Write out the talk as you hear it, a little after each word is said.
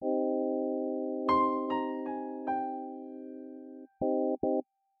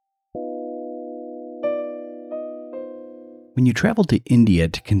When you traveled to India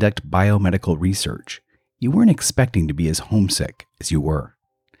to conduct biomedical research, you weren't expecting to be as homesick as you were.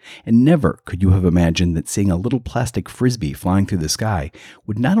 And never could you have imagined that seeing a little plastic frisbee flying through the sky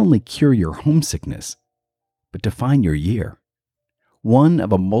would not only cure your homesickness, but define your year. One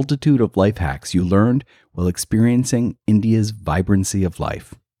of a multitude of life hacks you learned while experiencing India's vibrancy of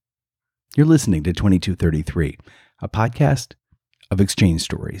life. You're listening to 2233, a podcast of exchange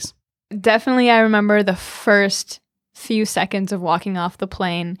stories. Definitely, I remember the first few seconds of walking off the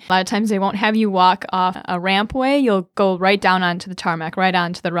plane. A lot of times they won't have you walk off a rampway. You'll go right down onto the tarmac, right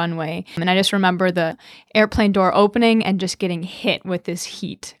onto the runway. And I just remember the airplane door opening and just getting hit with this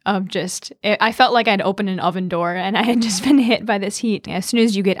heat of I felt like I'd opened an oven door and I had just been hit by this heat. As soon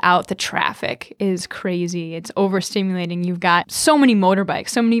as you get out, the traffic is crazy. It's overstimulating. You've got so many motorbikes.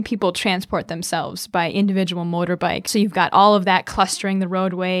 So many people transport themselves by individual motorbike. So you've got all of that clustering the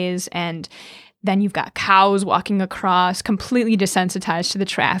roadways, and then you've got cows walking across, completely desensitized to the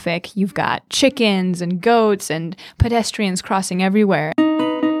traffic. You've got chickens and goats and pedestrians crossing everywhere.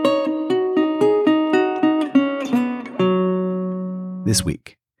 This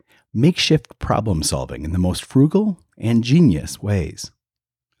week, makeshift problem solving in the most frugal and genius ways.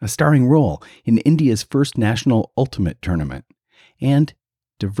 A starring role in India's first national ultimate tournament, and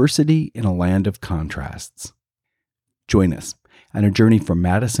diversity in a land of contrasts. Join us on a journey from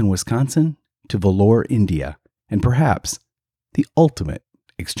Madison, Wisconsin to Vellore, India, and perhaps the ultimate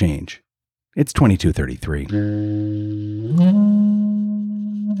exchange. It's 2233.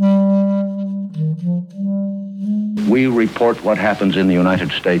 We report what happens in the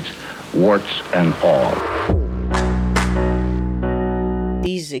United States, warts and all.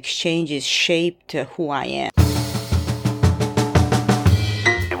 These exchanges shaped who I am.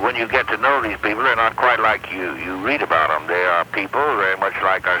 When you get to know these people, they're not quite like you read about them. They are people very much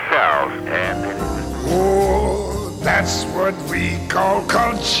like ourselves. Oh, that's what we call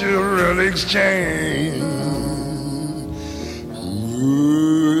cultural exchange.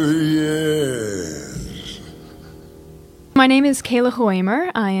 Ooh, yes. My name is Kayla Hoimer.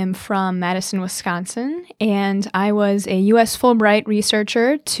 I am from Madison, Wisconsin, and I was a U.S. Fulbright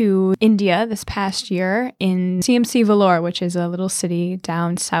researcher to India this past year in CMC Vellore, which is a little city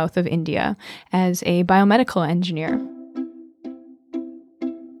down south of India, as a biomedical engineer.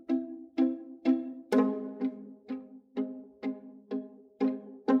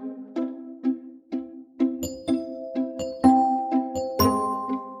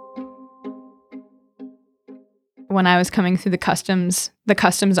 When I was coming through the customs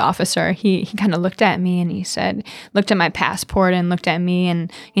officer, he kind of looked at me and he said, looked at my passport and looked at me,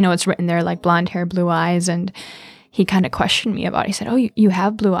 and it's written there like blonde hair, blue eyes, and he kind of questioned me about it. He said, "Oh, you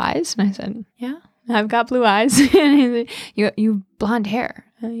have blue eyes?" And I said, "Yeah, I've got blue eyes." And he said, "You blonde hair?"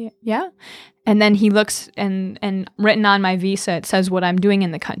 Yeah. And then he looks and written on my visa it says what I'm doing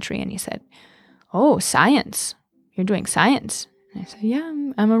in the country, and he said, "Oh, science. You're doing science." And I said, "Yeah,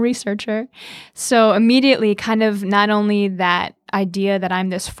 I'm a researcher." So immediately kind of not only that idea that I'm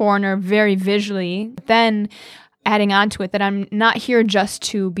this foreigner very visually, then adding on to it that I'm not here just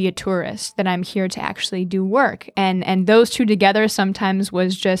to be a tourist, that I'm here to actually do work. And those two together sometimes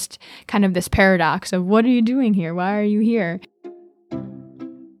was just kind of this paradox of, what are you doing here? Why are you here?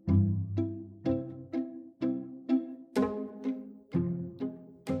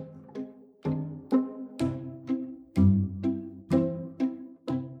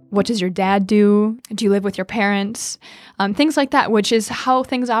 What does your dad do? Do you live with your parents? Things like that, which is how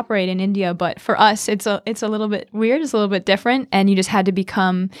things operate in India. But for us, it's a little bit weird. It's a little bit different. And you just had to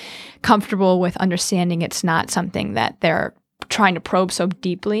become comfortable with understanding it's not something that they're trying to probe so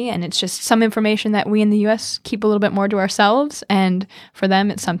deeply. And it's just some information that we in the U.S. keep a little bit more to ourselves. And for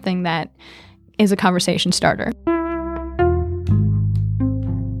them, it's something that is a conversation starter.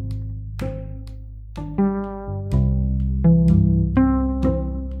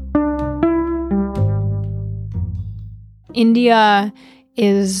 India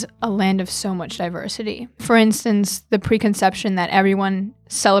is a land of so much diversity. For instance, the preconception that everyone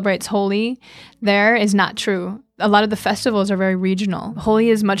celebrates Holi there is not true. A lot of the festivals are very regional. Holi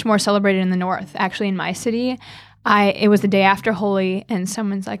is much more celebrated in the north. Actually, in my city, it was the day after Holi, and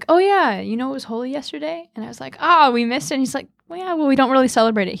someone's like, "Oh yeah, it was Holi yesterday?" And I was like, "Oh, we missed it." And he's like, "Well, we don't really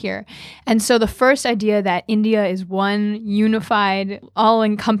celebrate it here." And so the first idea that India is one unified,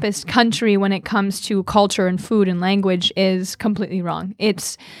 all-encompassed country when it comes to culture and food and language is completely wrong.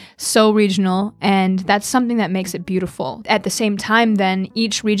 It's so regional, and that's something that makes it beautiful. At the same time, then,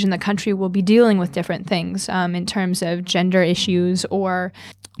 each region of the country will be dealing with different things in terms of gender issues or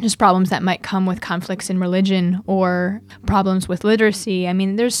just problems that might come with conflicts in religion or problems with literacy. I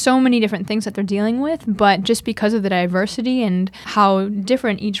mean, there's so many different things that they're dealing with, but just because of the diversity and how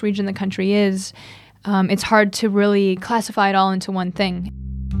different each region of the country is, it's hard to really classify it all into one thing.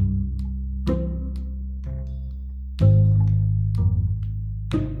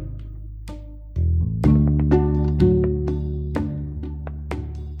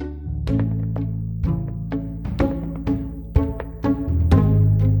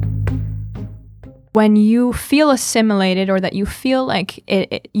 When you feel assimilated or that you feel like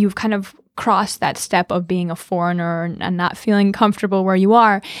you've kind of crossed that step of being a foreigner and not feeling comfortable where you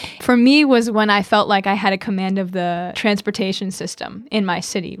are, for me was when I felt like I had a command of the transportation system in my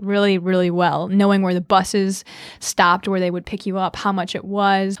city really, really well, knowing where the buses stopped, where they would pick you up, how much it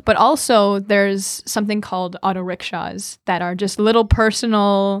was. But also there's something called auto rickshaws that are just little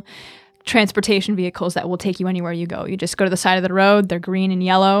personal transportation vehicles that will take you anywhere you go. You just go to the side of the road, they're green and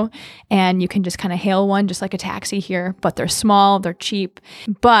yellow, and you can just kind of hail one just like a taxi here, but they're small, they're cheap.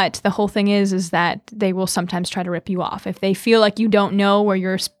 But the whole thing is that they will sometimes try to rip you off. If they feel like you don't know where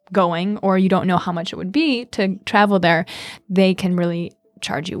you're going or you don't know how much it would be to travel there, they can really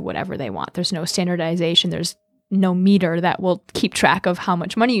charge you whatever they want. There's no standardization. There's no meter that will keep track of how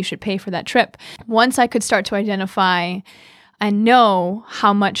much money you should pay for that trip. Once I could start to identify and know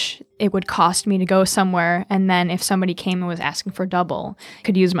how much it would cost me to go somewhere, and then if somebody came and was asking for double, I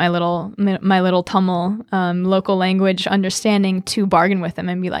could use my little Tamil local language understanding to bargain with them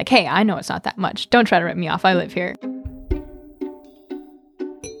and be like, hey, I know it's not that much. Don't try to rip me off. I live here.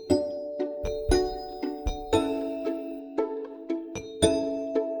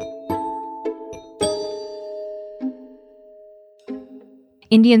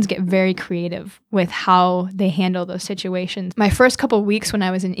 Indians get very creative with how they handle those situations. My first couple of weeks when I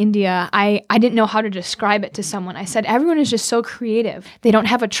was in India, I didn't know how to describe it to someone. I said, everyone is just so creative. They don't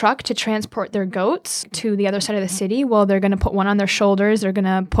have a truck to transport their goats to the other side of the city. Well, they're going to put one on their shoulders, they're going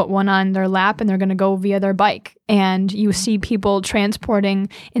to put one on their lap, and they're going to go via their bike. And you see people transporting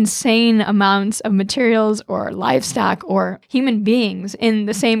insane amounts of materials or livestock or human beings in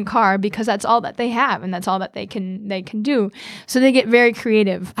the same car because that's all that they have and that's all that they can do. So they get very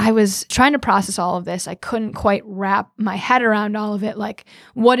creative. I was trying to process all of this. I couldn't quite wrap my head around all of it. Like,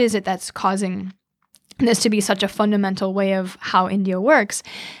 what is it that's causing this to be such a fundamental way of how India works?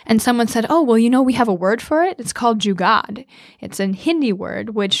 And someone said, oh, well, we have a word for it. It's called jugad. It's a Hindi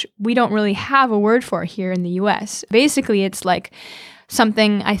word, which we don't really have a word for here in the US. Basically, it's like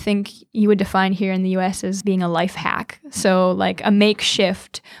something I think you would define here in the US as being a life hack. So like a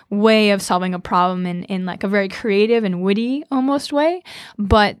makeshift way of solving a problem in like a very creative and witty almost way.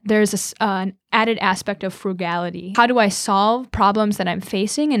 But there's an added aspect of frugality. How do I solve problems that I'm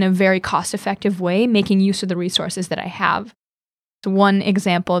facing in a very cost-effective way, making use of the resources that I have? One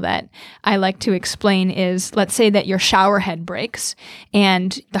example that I like to explain is, let's say that your shower head breaks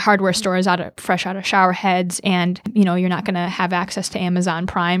and the hardware store is fresh out of shower heads, and you're not going to have access to Amazon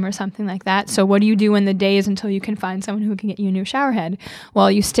Prime or something like that. So what do you do in the days until you can find someone who can get you a new shower head? Well,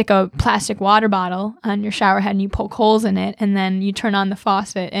 you stick a plastic water bottle on your shower head and you poke holes in it, and then you turn on the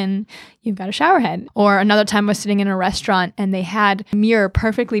faucet and you've got a shower head. Or another time I was sitting in a restaurant and they had a mirror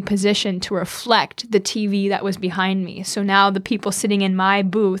perfectly positioned to reflect the TV that was behind me. So now the people sitting in my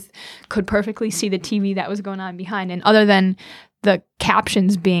booth could perfectly see the TV that was going on behind. And other than the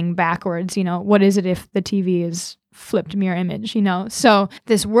captions being backwards, what is it if the TV is flipped mirror image, So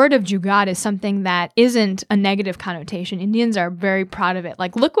this word of jugad is something that isn't a negative connotation. Indians are very proud of it.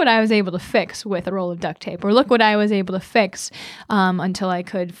 Like, look what I was able to fix with a roll of duct tape, or look what I was able to fix until I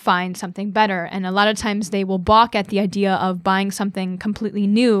could find something better. And a lot of times they will balk at the idea of buying something completely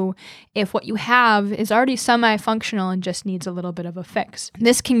new if what you have is already semi-functional and just needs a little bit of a fix.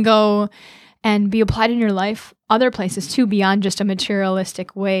 This can go and be applied in your life other places too, beyond just a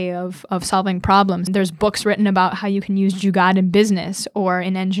materialistic way of solving problems. There's books written about how you can use jugad in business or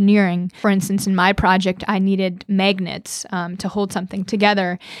in engineering. For instance, in my project, I needed magnets to hold something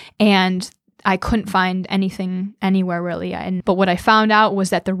together, and I couldn't find anything anywhere really. But what I found out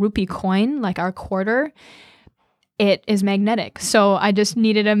was that the rupee coin, like our quarter, it is magnetic. So I just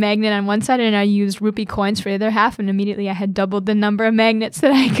needed a magnet on one side and I used rupee coins for the other half, and immediately I had doubled the number of magnets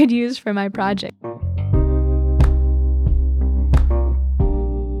that I could use for my project.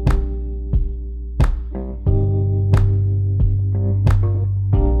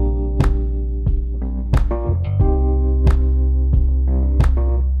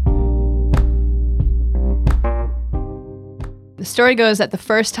 The story goes that the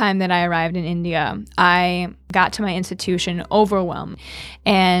first time that I arrived in India, I got to my institution overwhelmed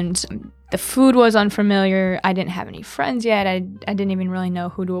and The food was unfamiliar. I didn't have any friends yet. I didn't even really know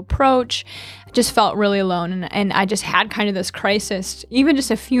who to approach. I just felt really alone. And I just had kind of this crisis, even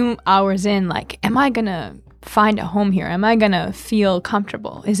just a few hours in, like, am I going to find a home here? Am I going to feel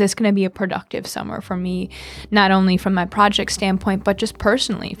comfortable? Is this going to be a productive summer for me, not only from my project standpoint, but just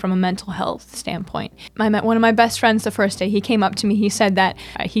personally from a mental health standpoint? I met one of my best friends the first day. He came up to me. He said that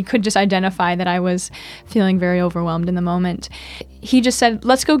he could just identify that I was feeling very overwhelmed in the moment. He just said,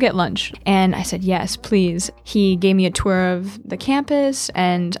 let's go get lunch. And I said, yes, please. He gave me a tour of the campus,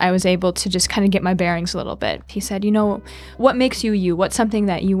 and I was able to just kind of get my bearings a little bit. He said, what makes you you? What's something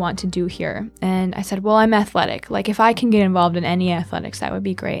that you want to do here? And I said, well, I'm athletic. Like, if I can get involved in any athletics, that would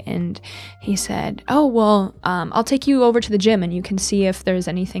be great. And he said, oh, well, I'll take you over to the gym and you can see if there's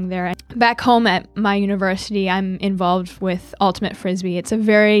anything there. Back home at my university, I'm involved with Ultimate Frisbee. It's a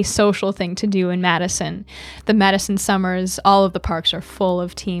very social thing to do in Madison. The Madison summers, all of the parks are full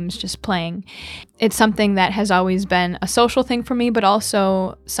of teams just playing. It's something that has always been a social thing for me, but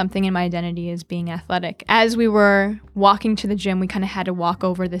also something in my identity as being athletic. As we were walking to the gym, we kind of had to walk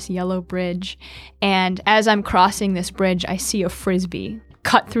over this yellow bridge. And as I'm crossing this bridge, I see a Frisbee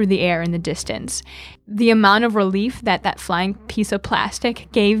cut through the air in the distance. The amount of relief that flying piece of plastic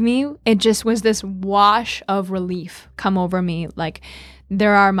gave me, it just was this wash of relief come over me. Like,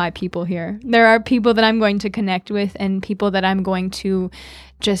 there are my people here. There are people that I'm going to connect with and people that I'm going to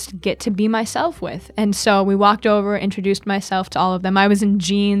just get to be myself with. And so we walked over, introduced myself to all of them. I was in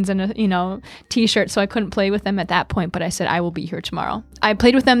jeans and a t-shirt, so I couldn't play with them at that point, but I said, I will be here tomorrow. I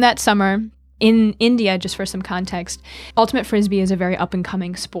played with them that summer. In India, just for some context, Ultimate Frisbee is a very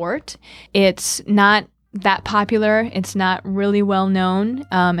up-and-coming sport. It's not that popular. It's not really well known.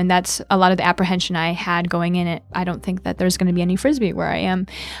 And that's a lot of the apprehension I had going in it. I don't think that there's going to be any Frisbee where I am.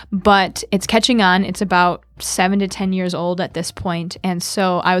 But it's catching on. It's about 7 to 10 years old at this point. And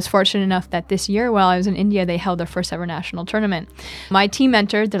so I was fortunate enough that this year while I was in India, they held their first ever national tournament. My team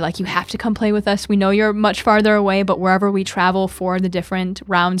entered. They're like, you have to come play with us. We know you're much farther away, but wherever we travel for the different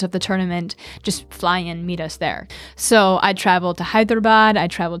rounds of the tournament, just fly in, meet us there. So I traveled to Hyderabad. I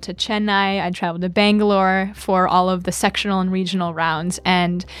traveled to Chennai. I traveled to Bangalore for all of the sectional and regional rounds.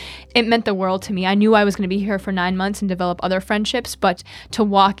 And it meant the world to me. I knew I was going to be here for 9 months and develop other friendships, but to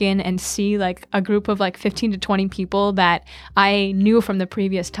walk in and see like a group of like 15 to 20 people that I knew from the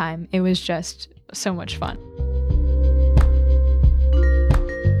previous time, it was just so much fun.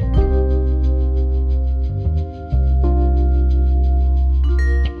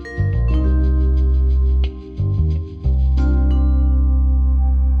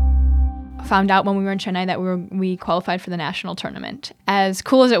 Found out when we were in Chennai that we qualified for the national tournament. As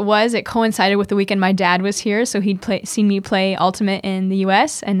cool as it was, it coincided with the weekend my dad was here, so he'd seen me play Ultimate in the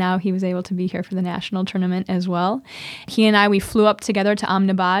US, and now he was able to be here for the national tournament as well. He and we flew up together to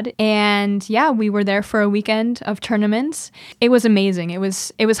Ahmedabad, and yeah, we were there for a weekend of tournaments. It was amazing. It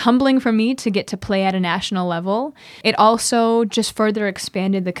was humbling for me to get to play at a national level. It also just further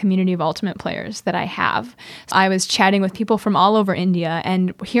expanded the community of Ultimate players that I have. I was chatting with people from all over India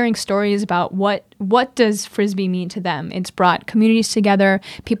and hearing stories about what does Frisbee mean to them. It's brought communities together.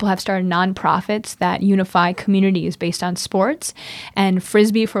 People have started nonprofits that unify communities based on sports. And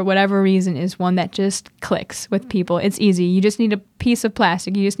Frisbee, for whatever reason, is one that just clicks with people. It's easy. You just need a piece of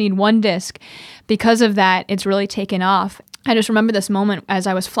plastic. You just need one disc. Because of that, it's really taken off. I just remember this moment as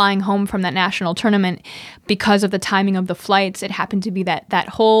I was flying home from that national tournament. Because of the timing of the flights, it happened to be that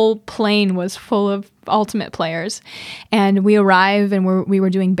whole plane was full of Ultimate players. And we arrived and we were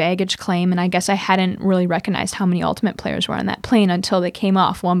doing baggage claim, and I guess I hadn't really recognized how many Ultimate players were on that plane until they came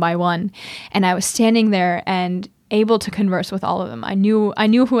off one by one. And I was standing there and able to converse with all of them. I knew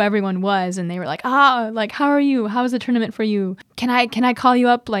who everyone was, and they were like, how are you? How was the tournament for you? Can I call you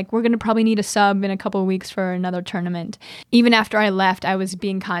up? Like, we're going to probably need a sub in a couple of weeks for another tournament. Even after I left, I was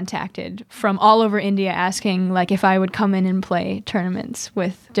being contacted from all over India asking like if I would come in and play tournaments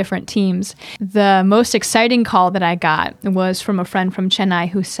with different teams. The most exciting call that I got was from a friend from Chennai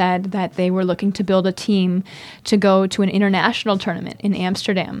who said that they were looking to build a team to go to an international tournament in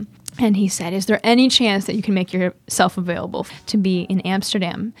Amsterdam. And he said, is there any chance that you can make yourself available to be in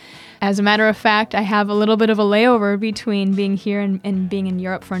Amsterdam? As a matter of fact, I have a little bit of a layover between being here and being in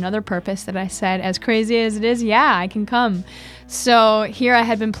Europe for another purpose that I said, as crazy as it is, yeah, I can come. So here I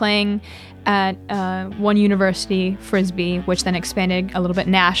had been playing at one university, Frisbee, which then expanded a little bit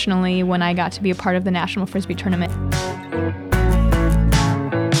nationally when I got to be a part of the National Frisbee Tournament.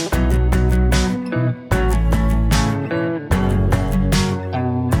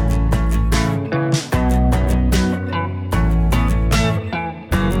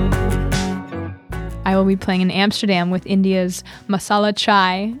 I will be playing in Amsterdam with India's Masala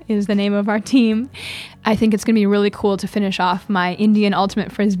Chai is the name of our team. I think it's going to be really cool to finish off my Indian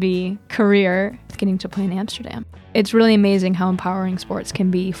Ultimate Frisbee career getting to play in Amsterdam. It's really amazing how empowering sports can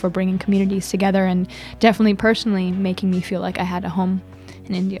be for bringing communities together and definitely personally making me feel like I had a home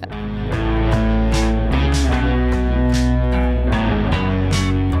in India.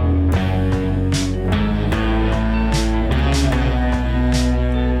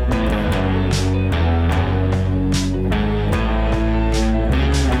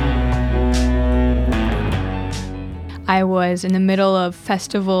 I was in the middle of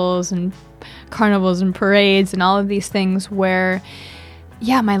festivals and carnivals and parades and all of these things where,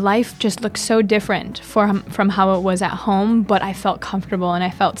 my life just looked so different from how it was at home, but I felt comfortable and I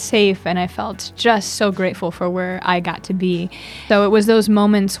felt safe and I felt just so grateful for where I got to be. So it was those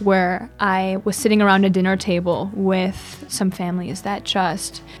moments where I was sitting around a dinner table with some families that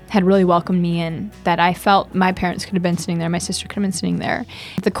just had really welcomed me in, that I felt my parents could have been sitting there, my sister could have been sitting there.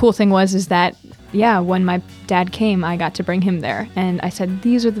 The cool thing is that when my dad came, I got to bring him there. And I said,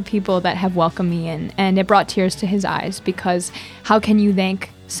 these are the people that have welcomed me in. And it brought tears to his eyes, because how can you thank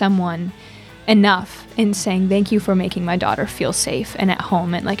someone enough in saying, thank you for making my daughter feel safe and at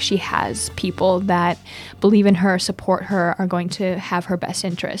home, and like she has people that believe in her, support her, are going to have her best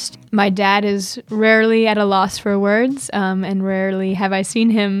interest. My dad is rarely at a loss for words, and rarely have I seen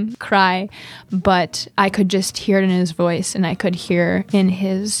him cry, but I could just hear it in his voice, and I could hear in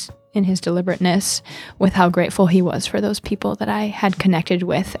his deliberateness with how grateful he was for those people that I had connected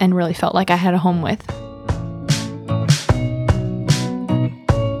with and really felt like I had a home with.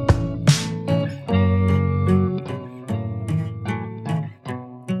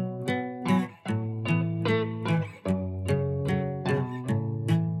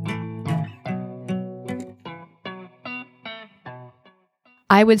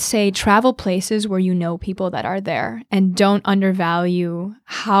 I would say travel places where you know people that are there, and don't undervalue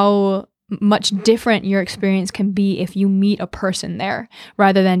how much different your experience can be if you meet a person there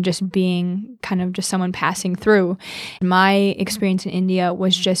rather than just being kind of just someone passing through. My experience in India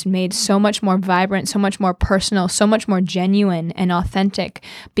was just made so much more vibrant, so much more personal, so much more genuine and authentic,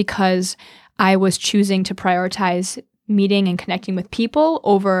 because I was choosing to prioritize meeting and connecting with people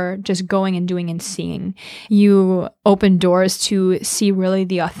over just going and doing and seeing. You open doors to see really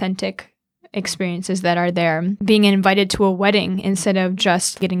the authentic experiences that are there. Being invited to a wedding instead of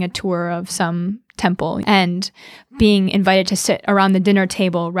just getting a tour of some temple, and being invited to sit around the dinner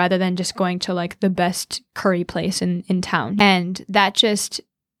table rather than just going to like the best curry place in town. And that just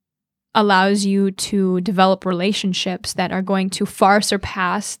allows you to develop relationships that are going to far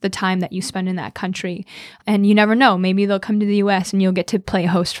surpass the time that you spend in that country. And you never know, maybe they'll come to the US and you'll get to play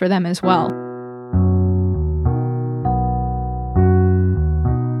host for them as well.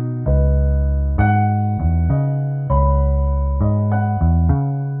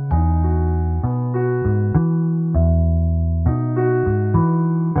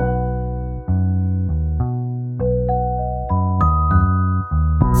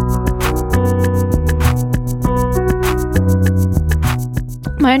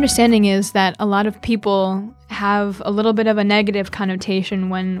 My understanding is that a lot of people have a little bit of a negative connotation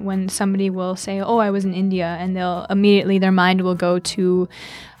when somebody will say, oh, I was in India, and they'll immediately, their mind will go to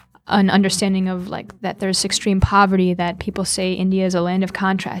an understanding of like that there's extreme poverty, that people say India is a land of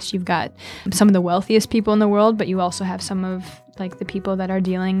contrast. You've got some of the wealthiest people in the world, but you also have some of like the people that are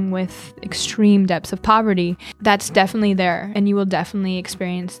dealing with extreme depths of poverty. That's definitely there, and you will definitely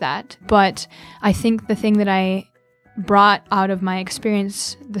experience that. But I think the thing that I brought out of my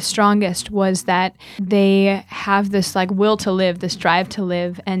experience the strongest was that they have this like will to live, this drive to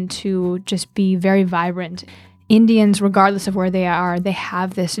live, and to just be very vibrant. Indians, regardless of where they are, they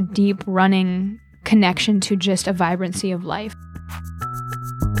have this deep running connection to just a vibrancy of life.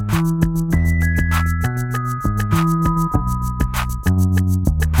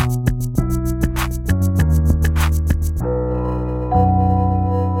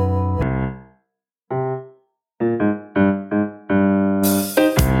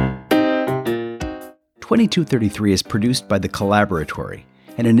 .2233 is produced by the Collaboratory,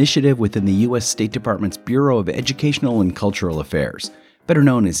 an initiative within the U.S. State Department's Bureau of Educational and Cultural Affairs, better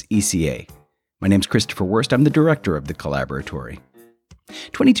known as ECA. My name's Christopher Wurst. I'm the director of the Collaboratory.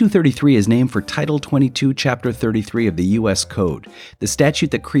 .2233 is named for Title 22, Chapter 33 of the U.S. Code, the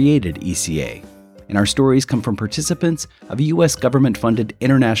statute that created ECA. And our stories come from participants of U.S. government-funded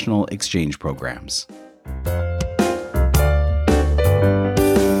international exchange programs.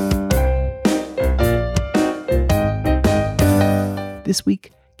 This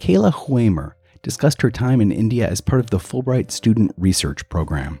week, Kayla Huamer discussed her time in India as part of the Fulbright Student Research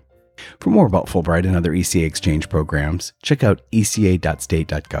Program. For more about Fulbright and other ECA exchange programs, check out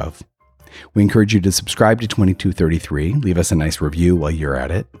eca.state.gov. We encourage you to subscribe to 2233. Leave us a nice review while you're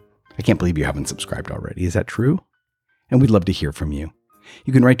at it. I can't believe you haven't subscribed already. Is that true? And we'd love to hear from you.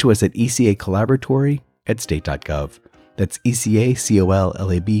 You can write to us at ecacollaboratory@state.gov. That's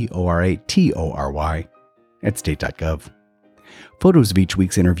ecacollaboratory@state.gov. Photos of each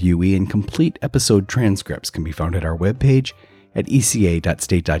week's interviewee and complete episode transcripts can be found at our webpage at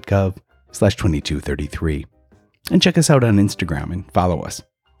eca.state.gov/2233. And check us out on Instagram and follow us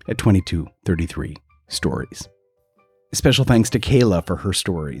at 2233 Stories. Special thanks to Kayla for her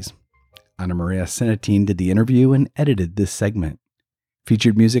stories. Ana Maria Senatin did the interview and edited this segment.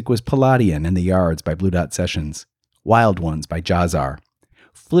 Featured music was Palladian and the Yards by Blue Dot Sessions, Wild Ones by Jazar,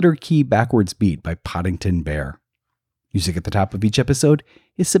 Flitter Key Backwards Beat by Poddington Bear. Music at the top of each episode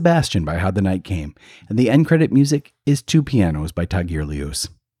is Sebastian by How the Night Came, and the end credit music is Two Pianos by Tagirlius.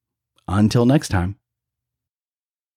 Until next time.